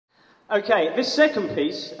Okay, this second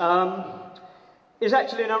piece is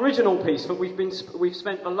actually an original piece that we've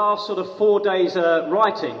spent the last sort of 4 days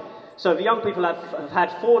writing. So the young people have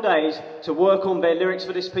had 4 days to work on their lyrics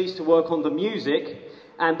for this piece, to work on the music,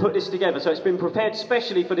 and put this together. So it's been prepared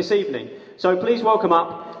specially for this evening. So please welcome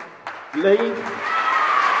up Lee,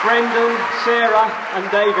 Brendan, Sarah,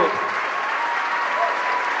 and David.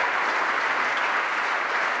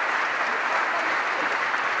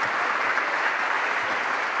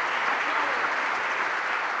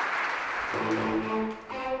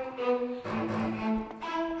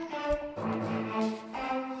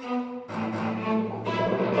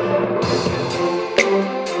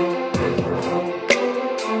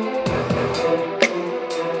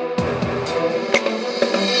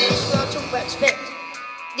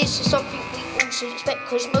 This is something we all should expect,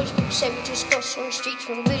 cause most people say we just goss on the streets,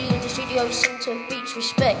 when really in the studio sing to beats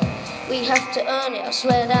respect. We have to earn it, I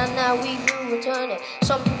swear that now we will return it.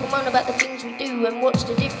 Some people moan about the things we do, and what's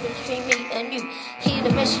the difference between me and you? Hear the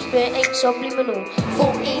message but it ain't subliminal.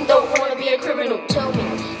 14 don't wanna be a criminal. Tell me,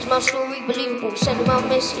 is my story believable? Sending my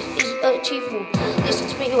message is achievable. Listen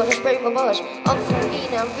to me when I spray my bars. I'm 14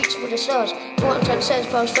 and I'm reaching for the stars. What I'm trying to say is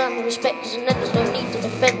past family respect, cause then there's no need to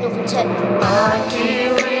defend or protect. I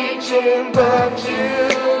keep reaching but you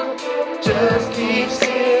just keep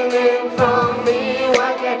stealing from me.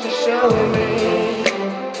 Why can't you show me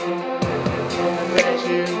that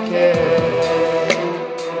you care?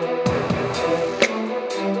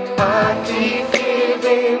 I keep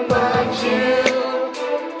giving but you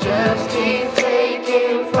just keep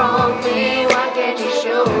taking from me. Why can't you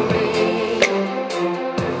show me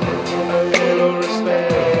a little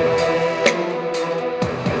respect?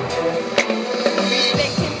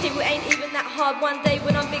 One day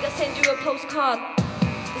when I'm big, I'll send you a postcard.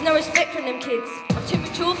 There's no respect from them kids. I'm too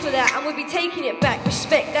mature for that, and we'll be taking it back.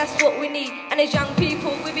 Respect, that's what we need. And as young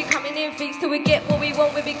people, we'll be coming in feast till we get what we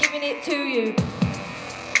want. We'll be giving it to you.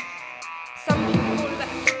 Some people call that.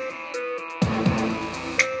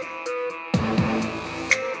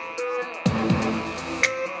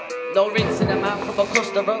 No rinsing them out from across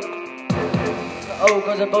the road. Oh,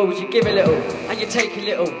 cause of bows, you give a little, and you take a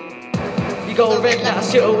little. You go red like a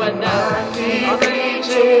shittle and now I keep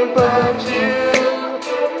reaching but you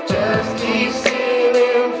just keep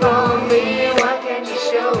stealing from me. Why can't you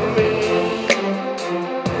show me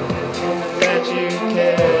that you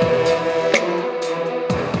care?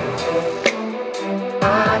 I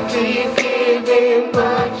keep giving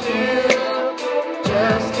but you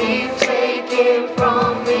just keep taking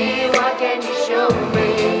from me. Why can't you show me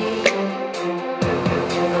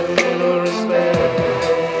a little respect?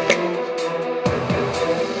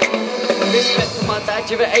 respect for my dad,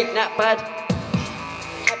 you it ain't that bad.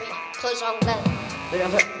 Happy, cause I'm glad.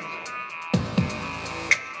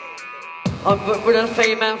 I'm with a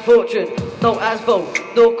fame and fortune, no asbo,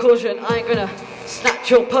 no caution. I ain't gonna snatch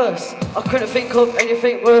your purse. I couldn't think of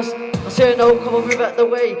anything worse. I say no, come on, move out the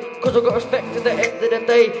way, cause I've got respect at the end of the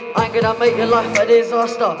day. I ain't gonna make your life a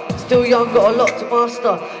disaster. Still young, got a lot to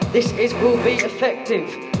master. This will be effective.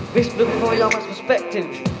 This look for young man's perspective.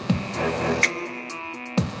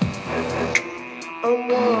 I'm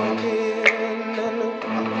walking in the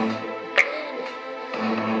dark.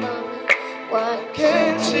 Why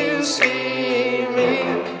can't you see me?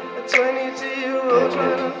 A 22-year-old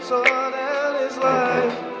trying to sort out his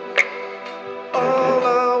life. All I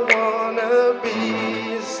wanna be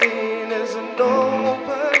is seen as a normal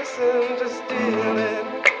person, just dealing.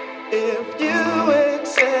 If you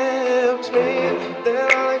accept me,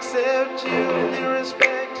 then I'll accept you. If you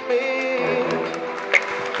respect me,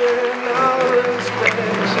 then I'll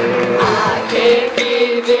respect you. I can't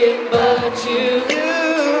give in but you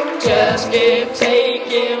just keep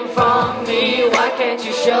taking from me. Why can't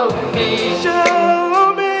you show me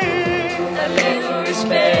Show me a little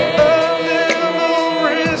respect? a little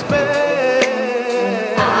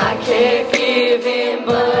respect. I can't give in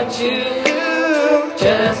but you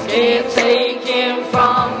just keep taking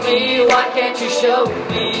from me. Why can't you show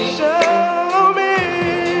me Show me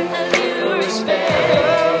a little respect?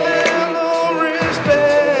 a little respect.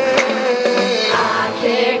 I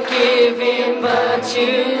can't give in but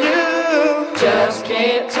you just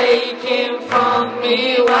keep taking from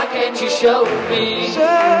me. Why can't you show me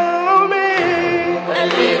Show me a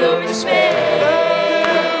little respect?